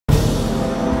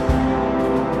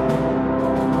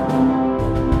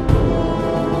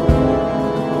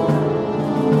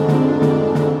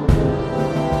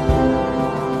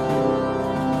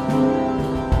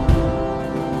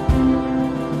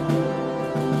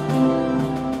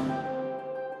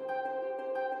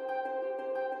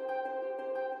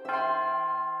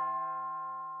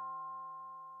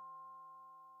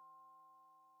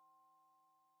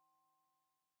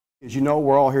As you know,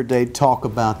 we're all here today to talk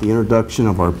about the introduction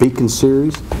of our Beacon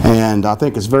Series, and I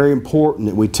think it's very important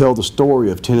that we tell the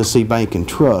story of Tennessee Bank and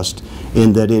Trust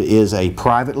in that it is a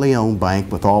privately owned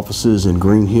bank with offices in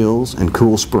Green Hills and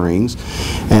Cool Springs,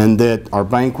 and that our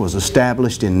bank was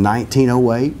established in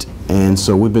 1908, and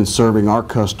so we've been serving our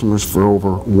customers for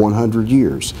over 100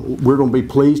 years. We're going to be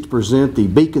pleased to present the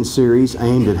Beacon Series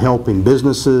aimed at helping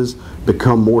businesses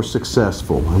become more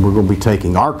successful, and we're going to be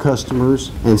taking our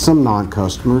customers and some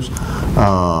non-customers,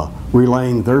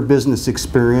 relaying their business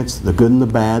experience, the good and the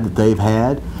bad that they've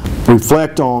had,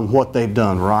 reflect on what they've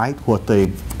done right, what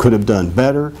they could have done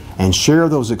better, and share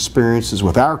those experiences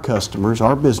with our customers,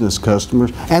 our business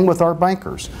customers, and with our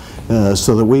bankers,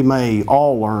 so that we may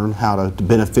all learn how to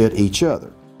benefit each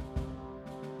other.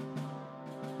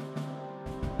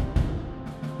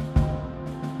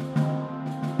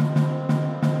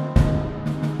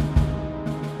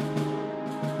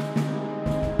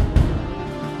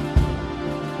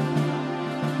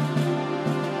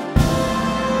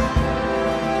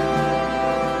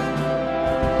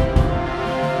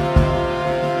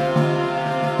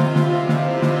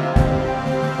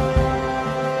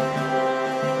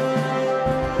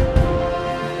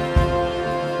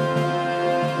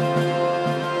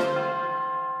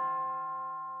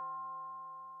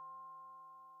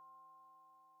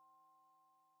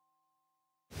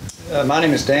 My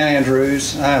name is Dan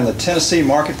Andrews. I am the Tennessee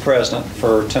Market President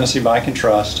for Tennessee Bank and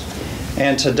Trust,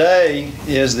 and today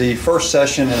is the first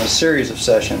session in a series of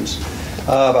sessions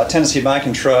about Tennessee Bank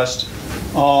and Trust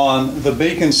on the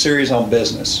Beacon Series on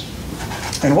business.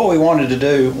 And what we wanted to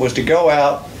do was to go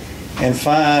out and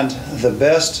find the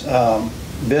best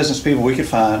business people we could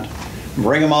find,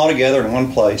 bring them all together in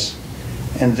one place,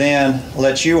 and then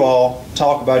let you all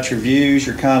talk about your views,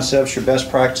 your concepts, your best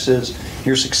practices,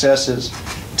 your successes.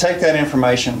 Take that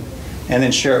information and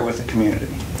then share it with the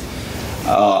community.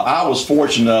 I was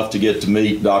fortunate enough to get to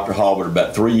meet Dr. Halbert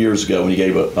about 3 years ago when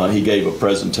he gave a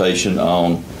presentation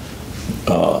on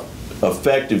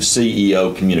effective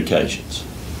CEO communications.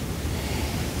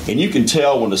 And you can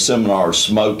tell when the seminar is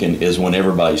smoking is when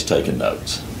everybody's taking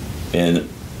notes. And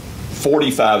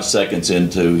 45 seconds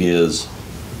into his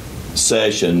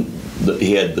session,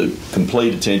 he had the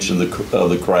complete attention of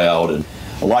the crowd. And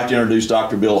I'd like to introduce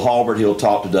Dr. Bill Halbert. He'll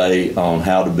talk today on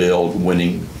how to build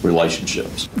winning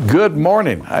relationships. Good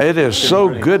morning. It is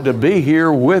so good to be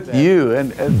here with you.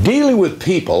 And dealing with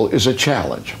people is a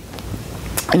challenge.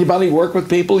 Anybody work with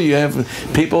people? You have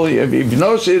people, if you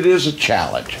notice, it is a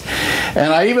challenge.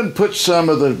 And I even put some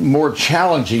of the more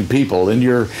challenging people in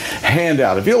your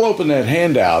handout. If you'll open that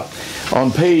handout, on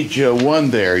page 1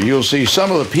 there, you'll see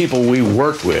some of the people we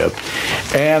work with.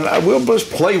 And we'll just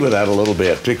play with that a little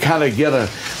bit to kind of get a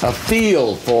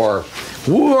feel for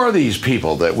who are these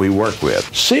people that we work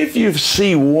with. See if you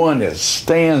see one that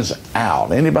stands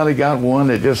out. Anybody got one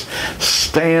that just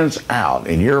stands out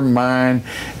in your mind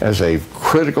as a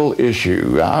critical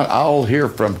issue? I'll hear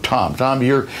from Tom. Tom,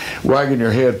 you're wagging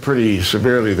your head pretty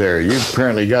severely there. You've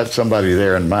apparently got somebody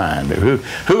there in mind. Who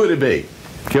would it be?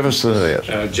 Give us the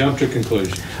list. Jump to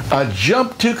conclusion. A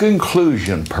jump to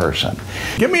conclusion person.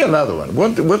 Give me another one.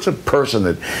 What's a person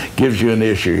that gives you an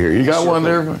issue here? You got one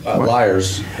there?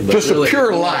 Liars. Just really, a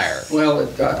pure liar. Well,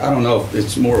 I don't know if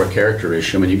it's more of a character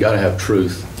issue. I mean, you got to have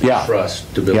truth, and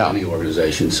trust to build any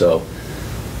organization. So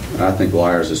I think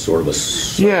liars is sort of a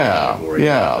category.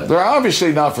 They're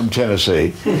obviously not from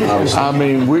Tennessee. I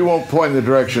mean, we won't point in the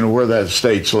direction of where that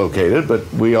state's located,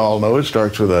 but we all know it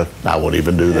starts with a, I won't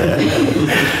even do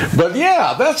that. But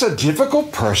yeah, that's a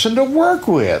difficult person to work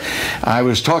with. I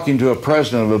was talking to a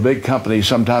president of a big company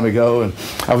some time ago, and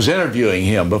I was interviewing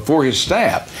him before his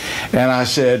staff. And I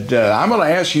said, I'm going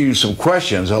to ask you some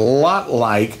questions, a lot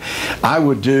like I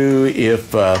would do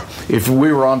if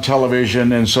we were on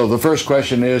television. And so the first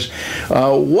question is,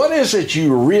 what is it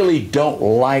you really don't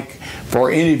like for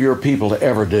any of your people to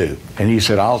ever do? And he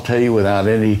said, I'll tell you without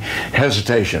any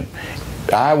hesitation.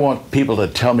 I want people to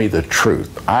tell me the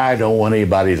truth. I don't want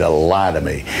anybody to lie to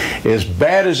me. As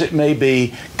bad as it may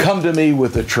be, come to me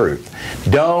with the truth.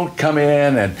 Don't come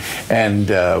in and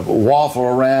waffle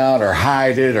around or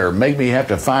hide it or make me have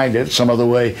to find it some other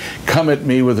way. Come at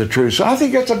me with the truth. So I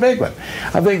think that's a big one.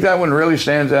 I think that one really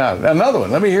stands out. Another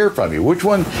one, let me hear from you. Which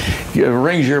one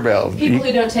rings your bell? People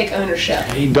who don't take ownership.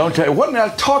 Don't take, what, now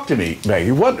talk to me,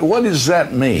 Maggie. What does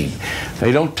that mean?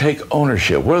 They don't take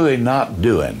ownership. What are they not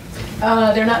doing?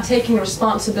 They're not taking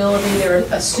responsibility. They're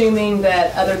assuming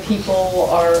that other people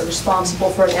are responsible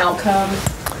for an outcome.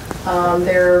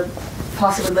 They're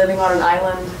possibly living on an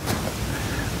island.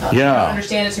 I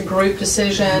understand it's a group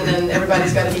decision and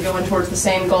everybody's got to be going towards the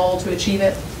same goal to achieve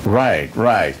it. Right,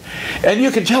 right. And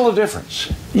you can tell a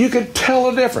difference. You can tell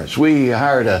a difference. We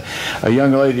hired a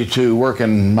young lady to work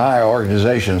in my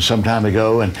organization some time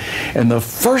ago, and the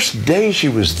first day she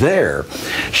was there,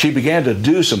 she began to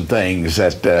do some things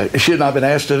that she had not been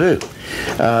asked to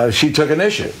do. She took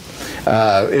initiative.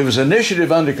 It was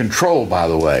initiative under control, by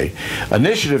the way.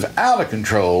 Initiative out of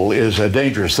control is a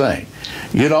dangerous thing.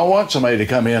 You don't want somebody to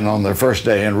come in on their first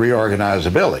day and reorganize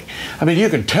the building. I mean, you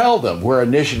can tell them where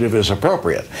initiative is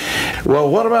appropriate. Well,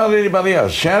 what about anybody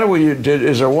else? Shannon,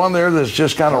 is there one there that's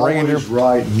just kind of ringing your... Always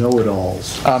right,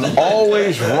 know-it-alls. An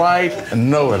always right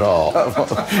know-it-all.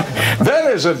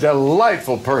 That is a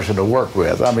delightful person to work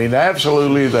with. I mean,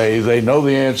 absolutely, they know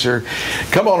the answer.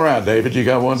 Come on around, David. You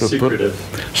got one to Secretive.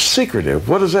 put... Secretive.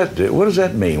 What does that do? What does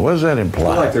that mean? What does that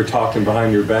imply? Like they're talking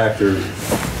behind your back. They're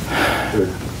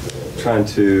trying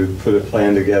to put a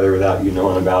plan together without you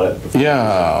knowing about it.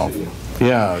 Yeah.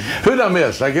 Yeah. Who did I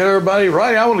miss? Did I get everybody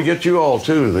right? I want to get you all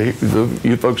too,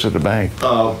 you folks at the bank.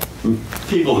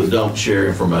 People that don't share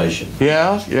information.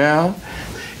 Yeah, yeah.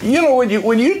 You know,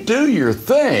 when you do your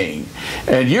thing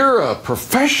and you're a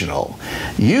professional,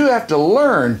 you have to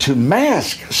learn to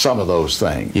mask some of those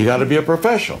things. You got to be a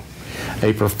professional.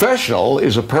 A professional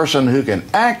is a person who can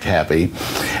act happy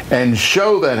and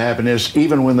show that happiness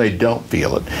even when they don't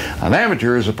feel it. An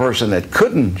amateur is a person that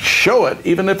couldn't show it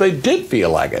even if they did feel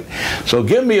like it. So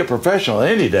give me a professional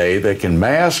any day that can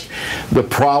mask the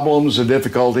problems, the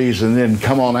difficulties, and then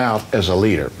come on out as a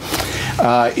leader.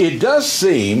 It does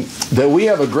seem that we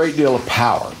have a great deal of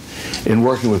power in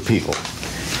working with people.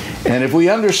 And if we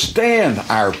understand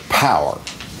our power,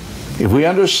 if we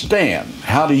understand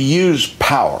how to use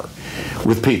power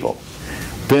with people,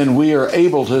 then we are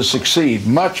able to succeed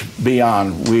much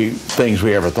beyond things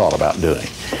we ever thought about doing.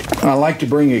 I like to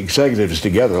bring executives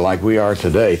together like we are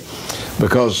today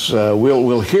because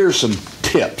we'll hear some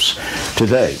tips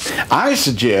today. I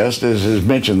suggest, as is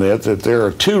mentioned, that there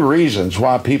are two reasons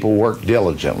why people work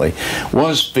diligently.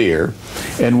 One is fear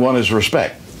and one is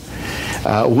respect.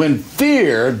 When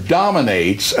fear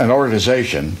dominates an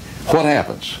organization, what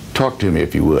happens? Talk to me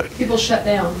if you would. People shut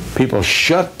down. People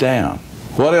shut down.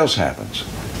 What else happens?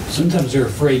 Sometimes they're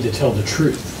afraid to tell the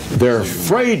truth. They're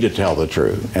afraid to tell the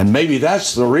truth. And maybe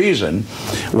that's the reason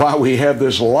why we have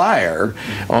this liar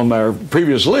on our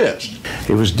previous list.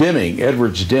 It was Deming,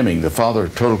 Edwards Deming, the father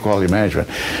of total quality management,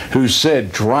 who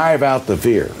said, drive out the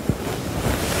fear.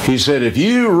 He said, if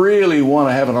you really want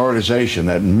to have an organization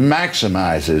that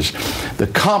maximizes the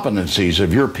competencies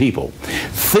of your people,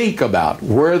 think about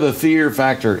where the fear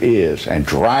factor is and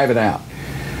drive it out.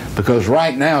 Because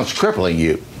right now it's crippling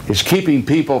you. It's keeping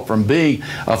people from being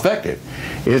effective.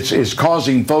 It's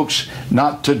causing folks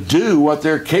not to do what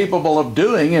they're capable of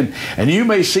doing, and you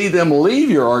may see them leave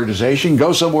your organization,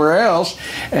 go somewhere else,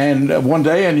 and one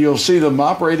day and you'll see them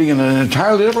operating in an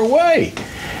entirely different way.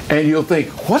 And you'll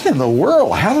think, what in the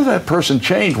world? How did that person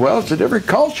change? Well, it's a different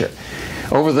culture.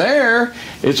 Over there,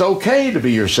 it's okay to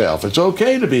be yourself. It's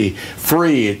okay to be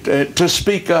free, to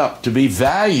speak up, to be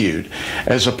valued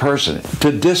as a person,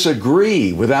 to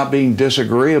disagree without being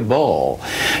disagreeable,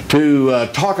 to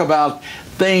talk about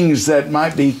things that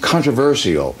might be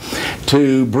controversial,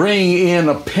 to bring in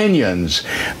opinions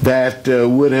that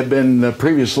would have been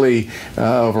previously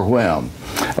overwhelmed.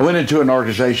 I went into an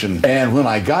organization, and when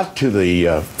I got to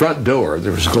the front door,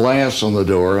 there was glass on the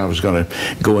door. I was going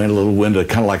to go in a little window,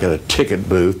 kind of like at a ticket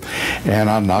booth, and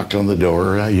I knocked on the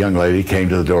door. A young lady came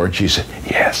to the door, and she said,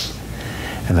 yes.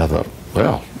 And I thought,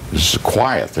 well, this is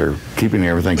quiet. They're keeping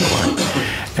everything quiet.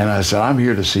 And I said, I'm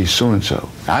here to see so-and-so.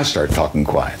 I started talking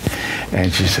quiet.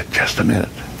 And she said, just a minute,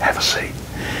 have a seat.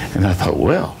 And I thought,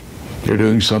 well, you're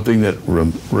doing something that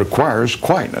requires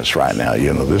quietness right now.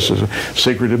 You know, this is a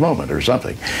secretive moment or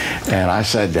something. And I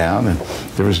sat down, and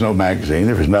there was no magazine.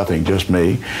 There was nothing, just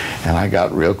me. And I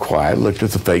got real quiet, looked at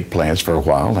the fake plants for a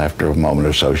while. After a moment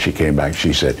or so, she came back.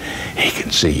 She said, he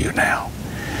can see you now.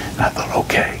 And I thought,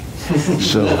 okay.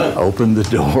 So I opened the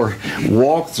door,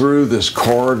 walked through this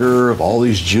corridor of all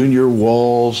these junior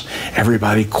walls,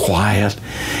 everybody quiet,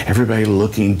 everybody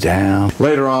looking down.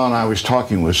 Later on, I was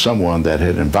talking with someone that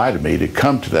had invited me to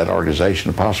come to that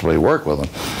organization to possibly work with them.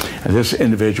 And this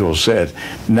individual said,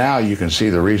 now you can see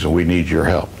the reason we need your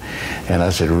help. And I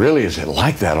said, really, is it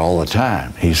like that all the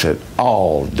time? He said,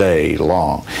 all day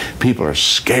long. People are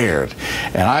scared.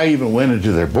 And I even went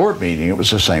into their board meeting. It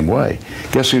was the same way.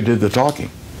 Guess who did the talking?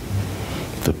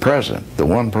 the president, the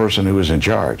one person who was in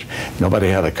charge. Nobody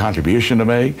had a contribution to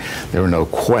make. There were no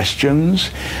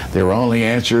questions. There were only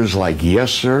answers like,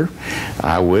 yes, sir,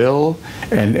 I will.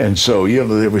 And so, you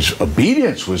know, there was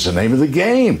obedience was the name of the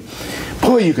game.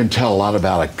 Boy, you can tell a lot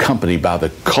about a company by the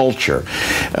culture,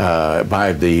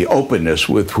 by the openness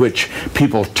with which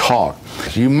people talk.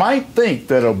 You might think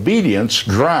that obedience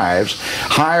drives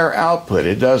higher output.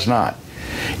 It does not.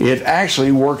 It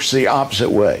actually works the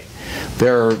opposite way.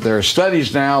 There are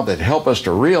studies now that help us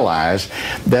to realize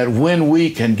that when we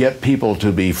can get people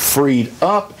to be freed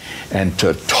up and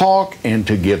to talk and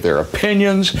to give their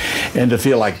opinions and to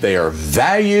feel like they are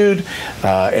valued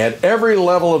at every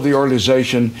level of the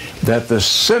organization, that the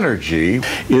synergy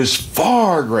is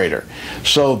far greater.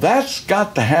 So that's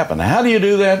got to happen. How do you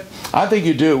do that? I think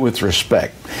you do it with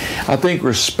respect. I think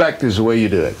respect is the way you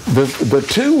do it. The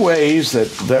two ways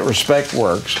that respect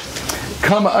works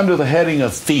come under the heading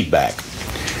of feedback.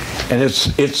 And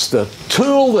it's the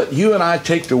tool that you and I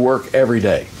take to work every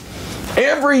day.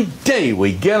 Every day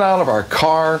we get out of our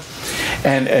car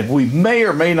and we may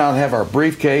or may not have our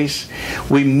briefcase.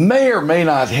 We may or may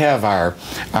not have our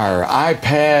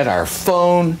iPad, our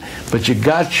phone, but you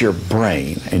got your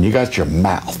brain and you got your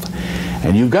mouth.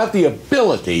 And you've got the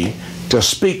ability to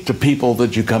speak to people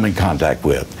that you come in contact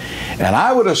with. And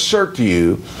I would assert to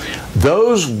you,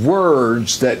 those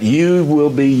words that you will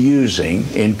be using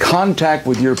in contact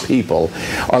with your people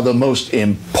are the most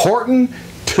important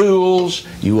tools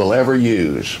you will ever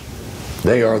use.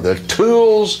 They are the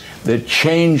tools that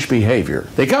change behavior.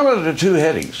 They come under two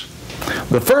headings.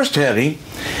 The first heading,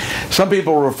 some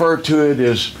people refer to it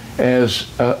as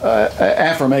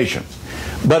affirmation,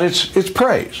 but it's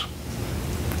praise.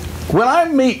 When I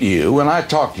meet you, when I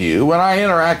talk to you, when I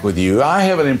interact with you, I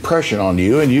have an impression on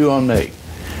you and you on me.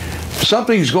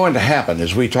 Something's going to happen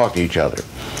as we talk to each other.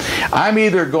 I'm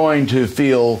either going to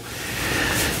feel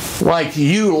like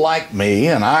you like me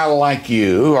and I like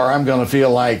you, or I'm going to feel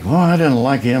like, well, I didn't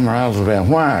like him, or I was about,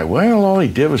 why? Well, all he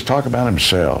did was talk about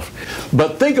himself.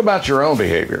 But think about your own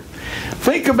behavior.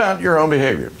 Think about your own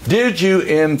behavior. Did you,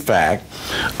 in fact,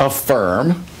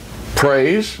 affirm,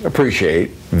 praise, appreciate,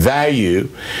 value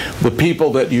the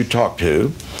people that you talk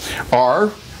to,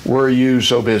 or were you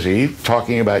so busy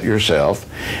talking about yourself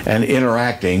and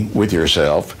interacting with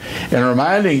yourself and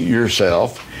reminding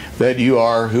yourself that you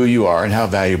are who you are and how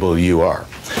valuable you are?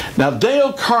 Now,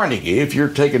 Dale Carnegie, if you're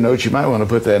taking notes, you might want to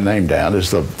put that name down,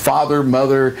 is the father,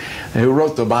 mother who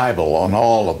wrote the Bible on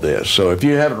all of this. So if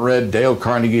you haven't read Dale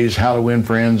Carnegie's How to Win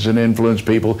Friends and Influence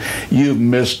People, you've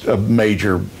missed a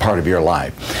major part of your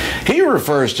life. He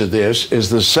refers to this as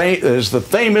the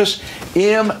famous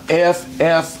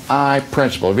MFFI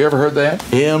principle. Have you ever heard that?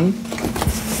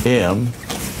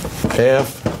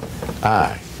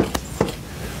 MFFI.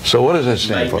 So what does that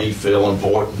stand for? Make me feel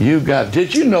important. You got,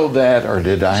 did you know that, or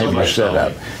did I have you set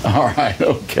up? All right,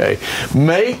 okay.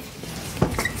 Make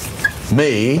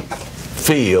me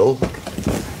feel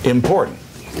important.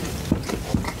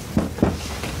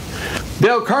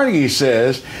 Dale Carnegie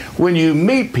says, when you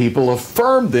meet people,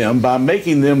 affirm them by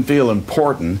making them feel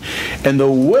important. And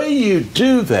the way you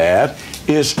do that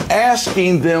is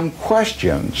asking them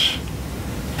questions.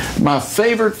 My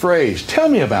favorite phrase, tell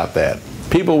me about that.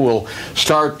 People will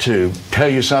start to tell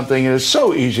you something, and it's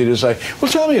so easy to say,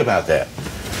 well, tell me about that.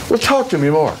 Well, talk to me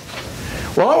more.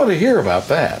 Well, I want to hear about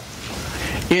that.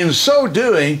 In so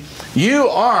doing, you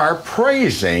are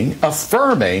praising,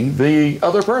 affirming the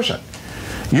other person.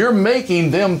 You're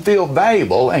making them feel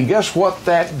valuable, and guess what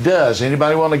that does?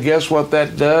 Anybody want to guess what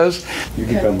that does? You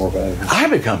become more valuable. I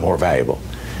become more valuable.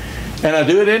 And I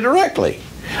do it indirectly.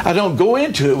 I don't go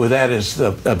into it with that as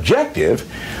the objective.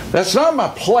 That's not my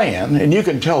plan, and you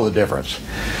can tell the difference.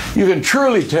 You can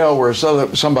truly tell where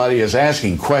somebody is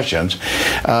asking questions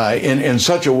in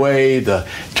such a way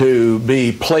to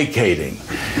be placating.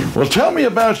 Well, tell me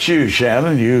about you,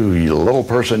 Shannon, you little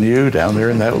person, you down there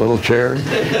in that little chair,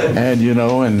 and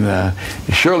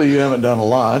surely you haven't done a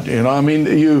lot. I mean,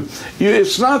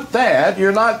 it's not that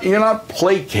you're not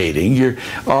placating. You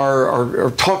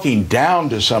are talking down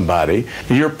to somebody.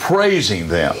 You're praising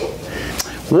them.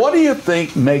 What do you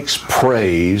think makes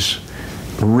praise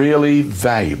really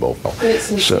valuable? When it's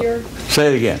sincere. So,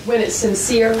 say it again. When it's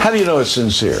sincere. How do you know it's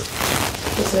sincere?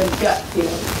 It's a gut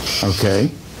feeling. Okay.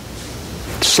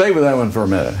 Stay with that one for a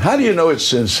minute. How do you know it's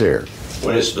sincere?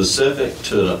 When it's specific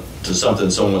to something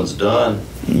someone's done.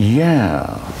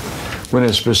 Yeah. When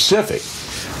it's specific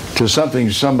to something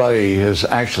somebody has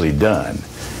actually done.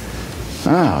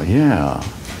 Oh, yeah.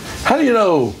 How do you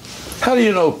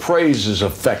know praise is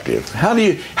effective? How do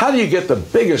you get the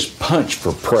biggest punch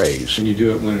for praise? And you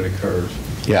do it when it occurs.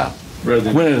 Yeah.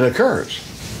 When it occurs.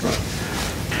 Right.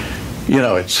 You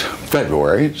know, it's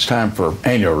February. It's time for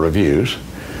annual reviews.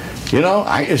 You know,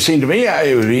 it seemed to me,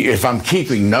 if I'm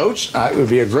keeping notes, it would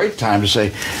be a great time to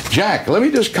say, Jack, let me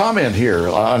just comment here.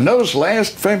 I noticed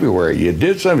last February you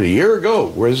did something a year ago,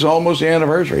 where it's almost the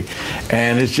anniversary.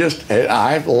 And it's just,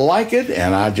 I like it,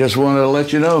 and I just wanted to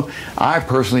let you know, I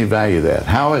personally value that.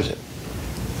 How is it?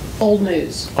 Old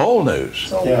news. Old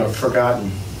news. Yeah, forgotten.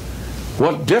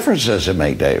 What difference does it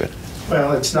make, David?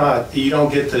 Well, it's not, you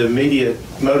don't get the immediate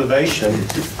motivation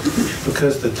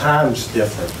because the time's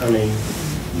different. I mean,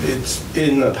 it's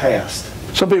in the past.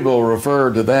 Some people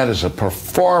refer to that as a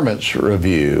performance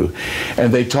review,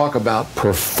 and they talk about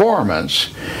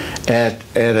performance at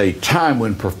a time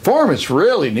when performance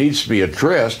really needs to be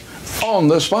addressed on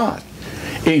the spot,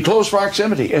 in close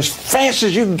proximity, as fast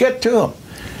as you can get to them.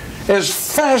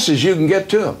 As fast as you can get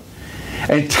to them.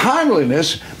 And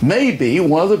timeliness may be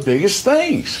one of the biggest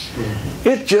things.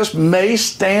 It just may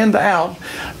stand out,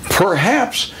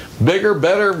 perhaps bigger,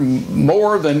 better,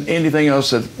 more than anything else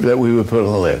that we would put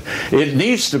on the list. It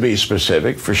needs to be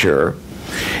specific, for sure.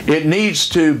 It needs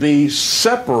to be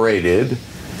separated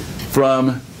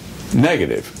from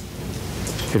negative.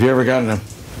 Have you ever gotten a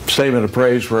statement of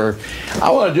praise where,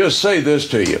 I want to just say this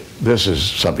to you. This is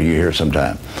something you hear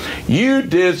sometime. You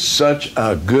did such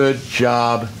a good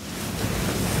job.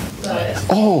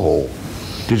 Oh,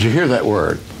 did you hear that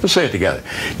word? Let's say it together.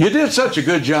 You did such a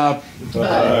good job.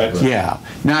 Yeah.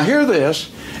 Now hear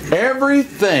this.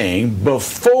 Everything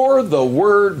before the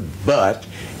word but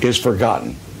is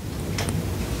forgotten.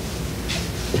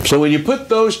 So when you put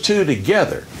those two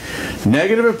together,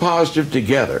 negative and positive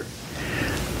together,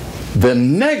 the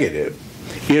negative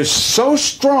is so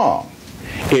strong,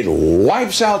 it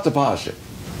wipes out the positive.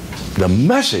 The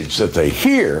message that they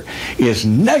hear is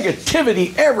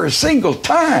negativity every single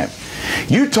time.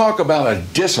 You talk about a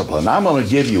discipline. I'm going to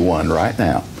give you one right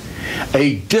now.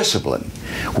 A discipline.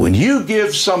 When you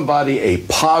give somebody a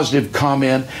positive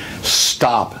comment,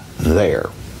 stop there.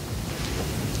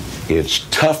 It's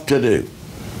tough to do.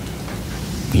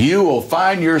 You will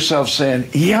find yourself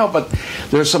saying, yeah, but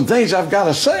there's some things I've got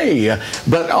to say.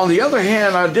 But on the other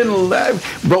hand, I didn't,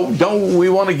 but don't we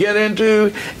want to get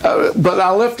into, but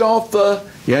I left off the,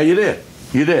 yeah, you did.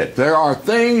 You did. There are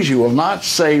things you will not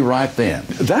say right then.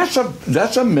 That's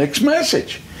a mixed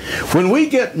message. When we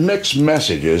get mixed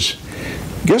messages,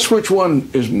 guess which one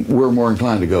is we're more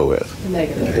inclined to go with?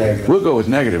 Negative. We'll go with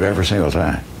negative every single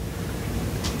time.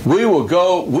 We will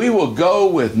go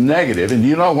with negative, and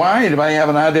you know why? Anybody have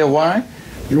an idea why?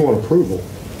 You want approval.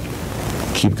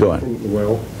 Keep going.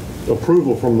 Well,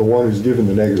 approval from the one who's giving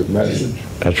the negative message.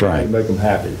 That's right. To make them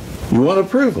happy. You want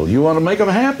approval. You want to make them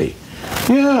happy.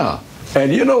 Yeah.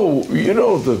 And you know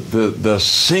the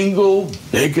single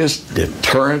biggest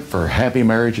deterrent for happy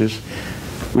marriages?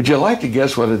 Would you like to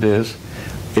guess what it is?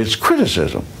 It's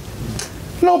criticism.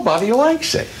 Nobody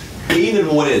likes it.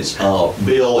 Even when it's,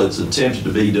 Bill, it's attempted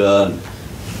to be done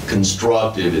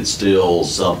constructive, it's still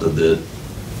something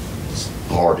that's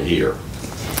hard to hear.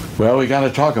 Well, we got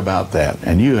to talk about that.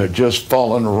 And you have just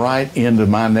fallen right into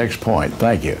my next point.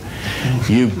 Thank you.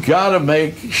 You've got to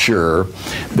make sure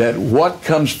that what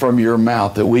comes from your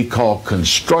mouth that we call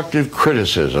constructive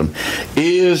criticism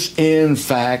is in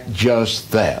fact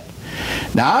just that.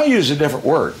 Now, I use a different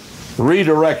word,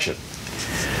 redirection.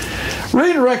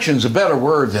 Redirection is a better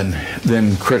word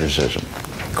than criticism.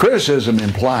 Criticism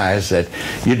implies that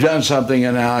you've done something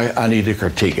and now I need to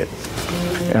critique it.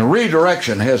 And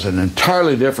redirection has an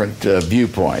entirely different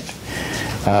viewpoint.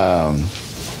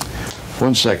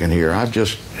 1 second here. I've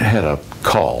just had a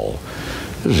call.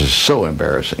 This is so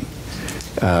embarrassing.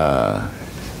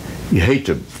 You hate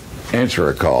to answer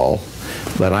a call,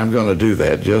 but I'm going to do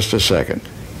that just a second.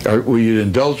 Will you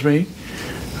indulge me?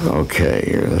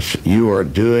 Okay, you are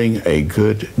doing a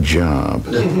good job.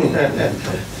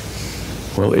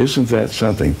 Well, isn't that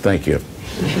something? Thank you.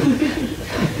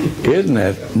 Isn't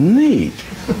that neat?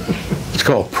 It's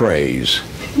called praise.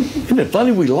 Isn't it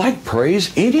funny? We like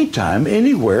praise anytime,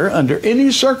 anywhere, under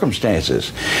any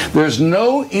circumstances. There's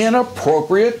no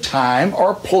inappropriate time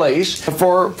or place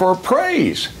for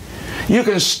praise. You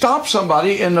can stop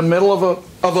somebody in the middle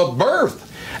of a birth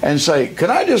and say,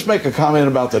 can I just make a comment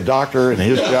about the doctor and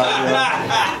his job?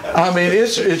 I mean,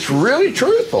 it's really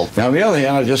truthful. Now, on the other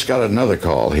hand, I just got another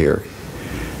call here.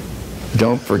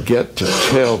 Don't forget to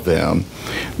tell them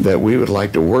that we would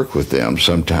like to work with them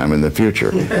sometime in the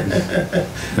future.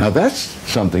 Now, that's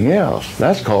something else.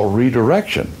 That's called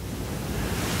redirection.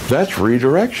 That's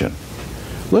redirection.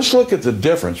 Let's look at the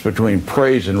difference between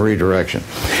praise and redirection.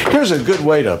 Here's a good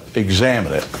way to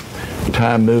examine it.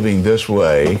 Time moving this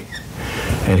way.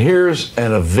 And here's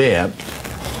an event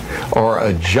or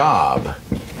a job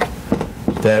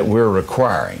that we're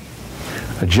requiring,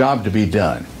 a job to be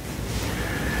done.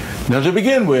 Now, to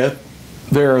begin with,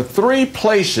 there are 3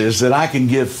 places that I can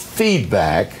give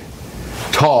feedback,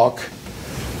 talk,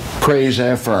 praise,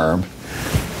 and affirm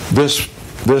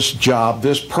this job,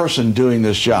 this person doing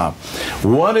this job.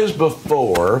 One is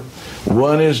before,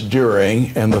 one is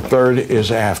during, and the third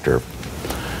is after.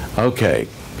 Okay,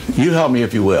 you help me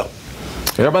if you will.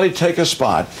 Everybody take a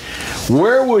spot.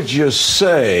 Where would you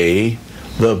say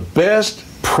the best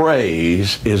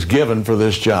praise is given for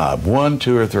this job? 1,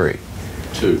 2, or 3?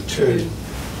 2.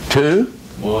 2?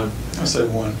 1. I say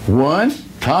 1. 1?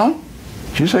 Tom?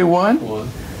 Did you say 1? 1.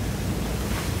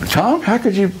 Tom, how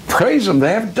could you praise them?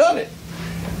 They haven't done it.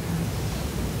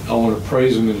 I want to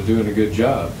praise them into doing a good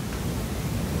job.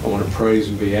 I want to praise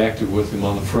and be active with them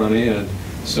on the front end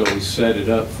so we set it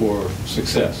up for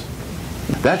success.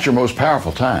 That's your most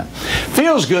powerful time.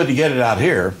 Feels good to get it out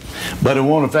here, but it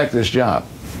won't affect this job.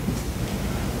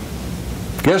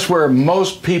 Guess where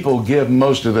most people give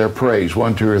most of their praise?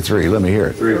 1, 2, or 3? Let me hear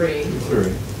it.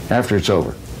 3. After it's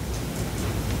over.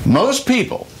 Most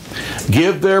people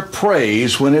give their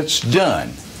praise when it's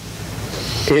done.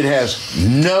 It has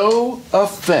no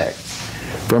effect.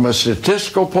 From a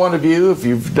statistical point of view, if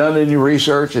you've done any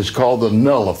research, it's called the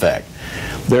null effect.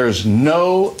 There's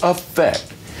no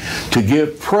effect to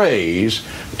give praise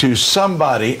to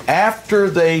somebody after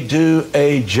they do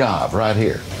a job right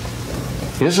here.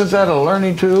 Isn't that a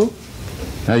learning tool?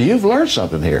 Now, you've learned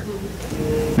something here.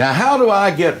 Now, how do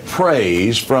I get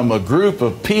praise from a group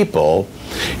of people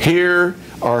here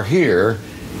or here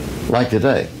like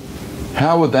today?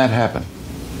 How would that happen?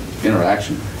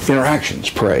 Interaction. Interactions,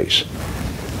 praise.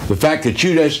 The fact that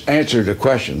you just answered a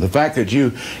question, the fact that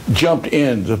you jumped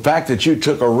in, the fact that you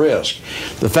took a risk,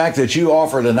 the fact that you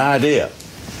offered an idea,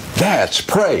 that's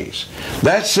praise.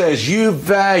 That says you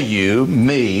value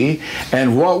me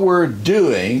and what we're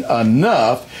doing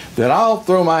enough that I'll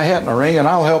throw my hat in the ring and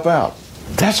I'll help out.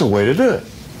 That's a way to do it.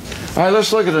 All right,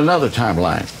 let's look at another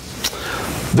timeline.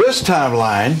 This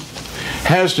timeline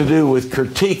has to do with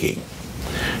critiquing.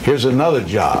 Here's another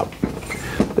job.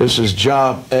 This is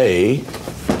job A.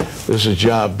 This is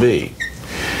job B.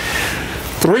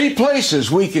 3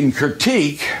 places we can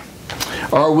critique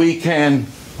or we can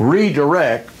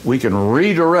redirect. We can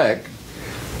redirect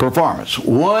performance.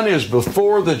 1 is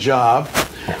before the job,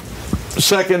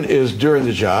 2nd is during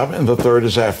the job, and the 3rd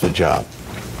is after the job.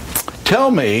 Tell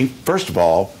me, first of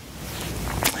all,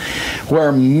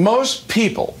 where most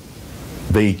people,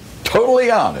 be totally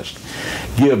honest,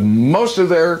 give most of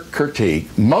their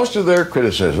critique, most of their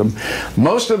criticism,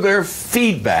 most of their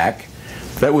feedback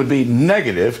that would be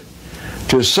negative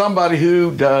to somebody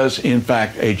who does, in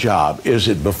fact, a job. Is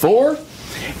it before?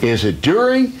 Is it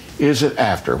during? Is it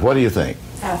after? What do you think?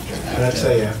 After. I'd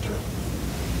say after.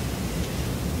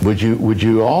 Would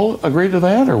you all agree to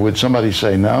that, or would somebody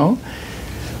say no?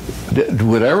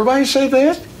 Would everybody say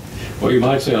that? Well, you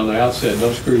might say on the outset,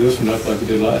 don't screw this one up like you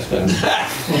did last time.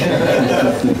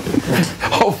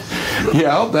 Oh,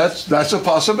 yeah, that's a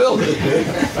possibility.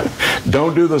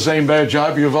 Don't do the same bad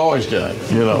job you've always done,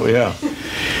 yeah.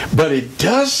 But it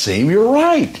does seem, you're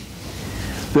right,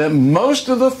 that most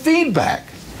of the feedback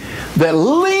that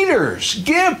leaders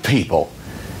give people,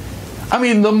 I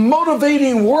mean, the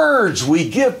motivating words we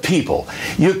give people.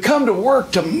 You come to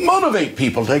work to motivate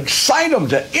people, to excite them,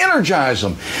 to energize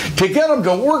them, to get them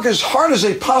to work as hard as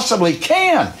they possibly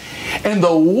can. And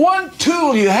the one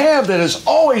tool you have that is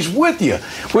always with you,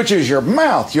 which is your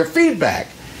mouth, your feedback,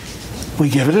 we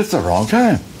give it at the wrong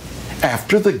time.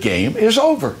 After the game is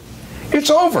over. It's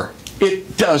over.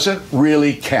 It doesn't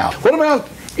really count. What about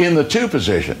in the 2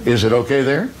 position? Is it okay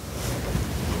there?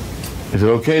 Is it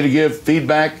okay to give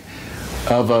feedback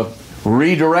of a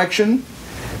redirection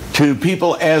to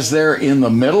people as they're in the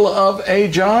middle of a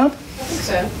job? I think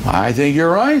so. I think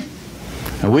you're right.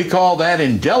 And we call that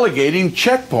in delegating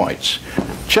checkpoints.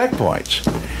 Checkpoints.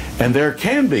 And there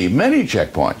can be many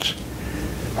checkpoints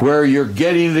where you're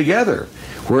getting together,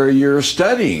 where you're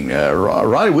studying.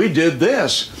 Right, we did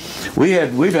this.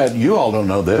 We've had, you all don't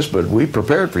know this, but we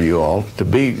prepared for you all to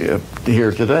be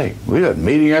here today. We had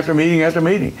meeting after meeting after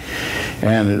meeting.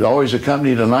 And it always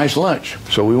accompanied a nice lunch.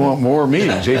 So we want more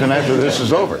meetings even after this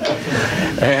is over.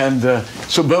 And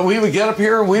but we would get up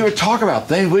here and we would talk about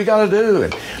things we got to do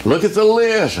and look at the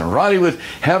list. And Roddy would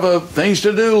have a things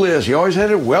to do list. He always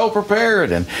had it well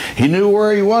prepared, and he knew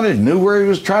where he wanted, knew where he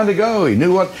was trying to go. He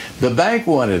knew what the bank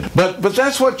wanted. But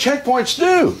that's what checkpoints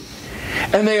do.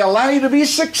 And they allow you to be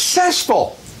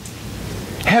successful.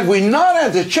 Had we not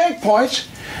had the checkpoints,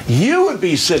 you would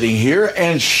be sitting here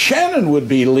and Shannon would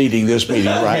be leading this meeting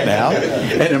right now,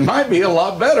 and it might be a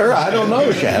lot better. I don't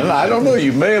know, Shannon. I don't know.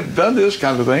 You may have done this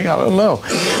kind of thing. I don't know.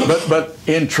 But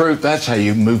in truth, that's how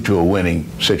you move to a winning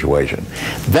situation.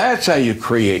 That's how you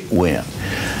create win.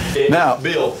 Now,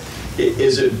 Bill,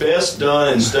 is it best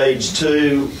done in stage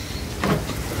 2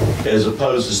 as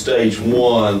opposed to stage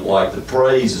 1, like the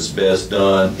praise is best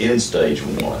done in stage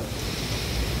 1?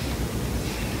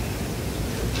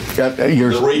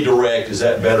 The redirect, is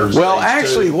that better than well, stage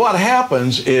actually, 2? what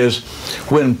happens is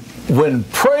when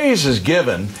praise is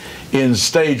given in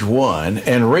stage 1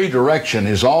 and redirection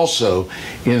is also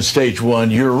in stage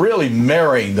 1, you're really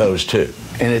marrying those two.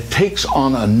 And it takes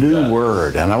on a new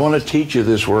word. And I want to teach you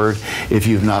this word if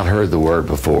you've not heard the word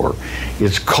before.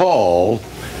 It's called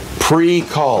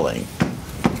pre-calling.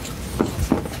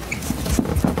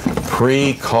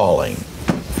 Pre-calling.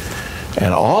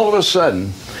 And all of a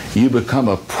sudden, you become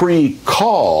a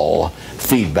pre-call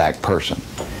feedback person.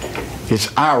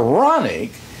 It's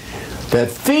ironic that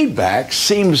feedback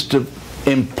seems to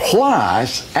imply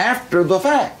after the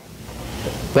fact,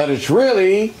 that it's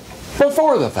really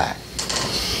before the fact.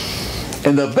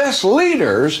 And the best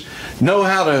leaders know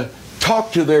how to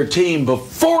talk to their team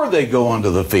before they go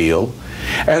onto the field,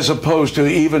 as opposed to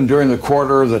even during the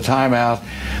quarter, the timeout,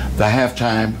 the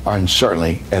halftime, and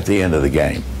certainly at the end of the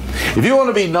game. If you want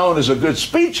to be known as a good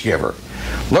speech giver,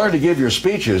 learn to give your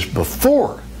speeches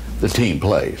before the team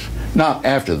plays, not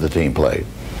after the team played.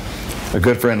 A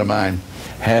good friend of mine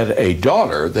had a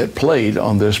daughter that played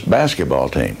on this basketball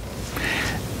team.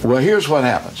 Well, here's what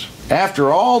happens.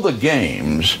 After all the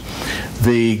games,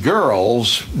 the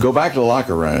girls go back to the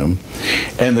locker room,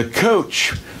 and the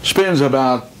coach spends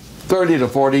about 30 to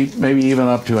 40, maybe even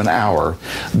up to an hour,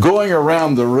 going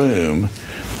around the room,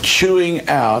 chewing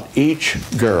out each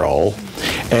girl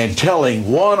and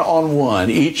telling one-on-one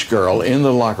each girl in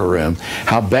the locker room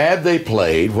how bad they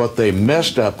played, what they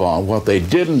messed up on, what they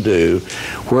didn't do,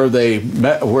 where they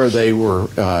were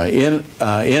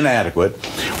inadequate,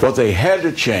 what they had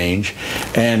to change,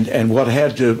 and what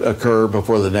had to occur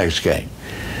before the next game.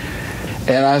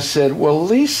 And I said, well,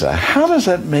 Lisa, how does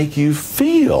that make you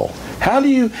feel? How do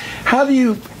you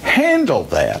handle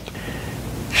that?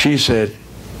 She said,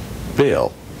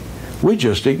 Bill, we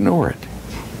just ignore it.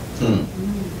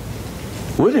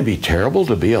 Wouldn't it be terrible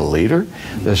to be a leader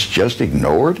that's just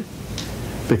ignored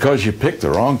because you picked the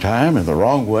wrong time and the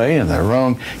wrong way and the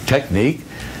wrong technique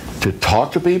to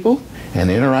talk to people and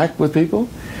interact with people?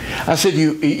 I said,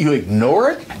 you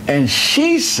ignore it? And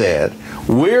she said,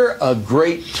 we're a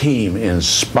great team in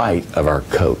spite of our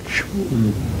coach.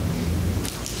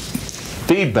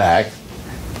 Feedback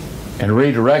and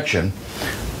redirection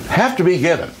have to be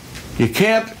given. You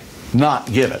can't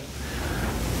not give it.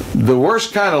 The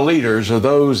worst kind of leaders are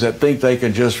those that think they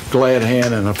can just glad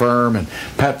hand and affirm and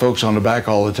pat folks on the back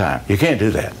all the time. You can't do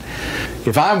that.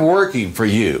 If I'm working for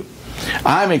you,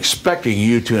 I'm expecting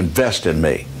you to invest in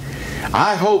me.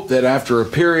 I hope that after a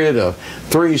period of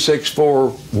 3, 6,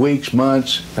 4 weeks,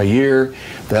 months, a year,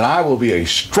 that I will be a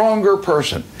stronger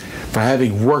person for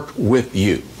having worked with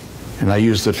you. And I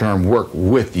use the term work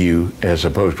with you as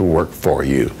opposed to work for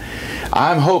you.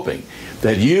 I'm hoping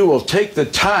that you will take the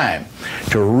time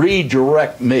to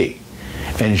redirect me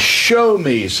and show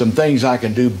me some things I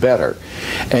can do better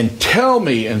and tell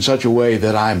me in such a way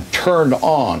that I'm turned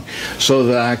on so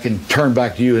that I can turn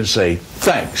back to you and say,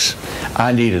 thanks,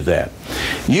 I needed that.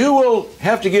 You will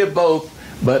have to give both,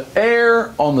 but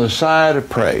err on the side of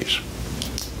praise.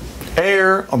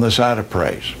 Err on the side of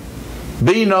praise.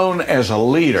 Be known as a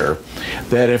leader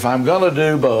that if I'm going to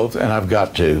do both, and I've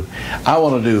got to, I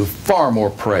want to do far more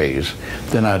praise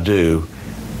than I do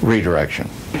redirection.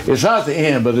 It's not the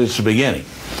end, but it's the beginning.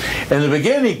 And the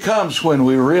beginning comes when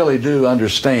we really do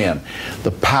understand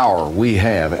the power we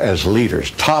have as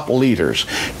leaders, top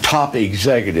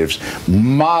executives,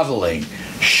 modeling,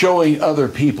 showing other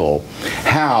people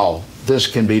how this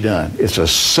can be done. It's a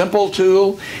simple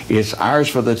tool. It's ours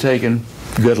for the taking.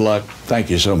 Good luck.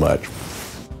 Thank you so much.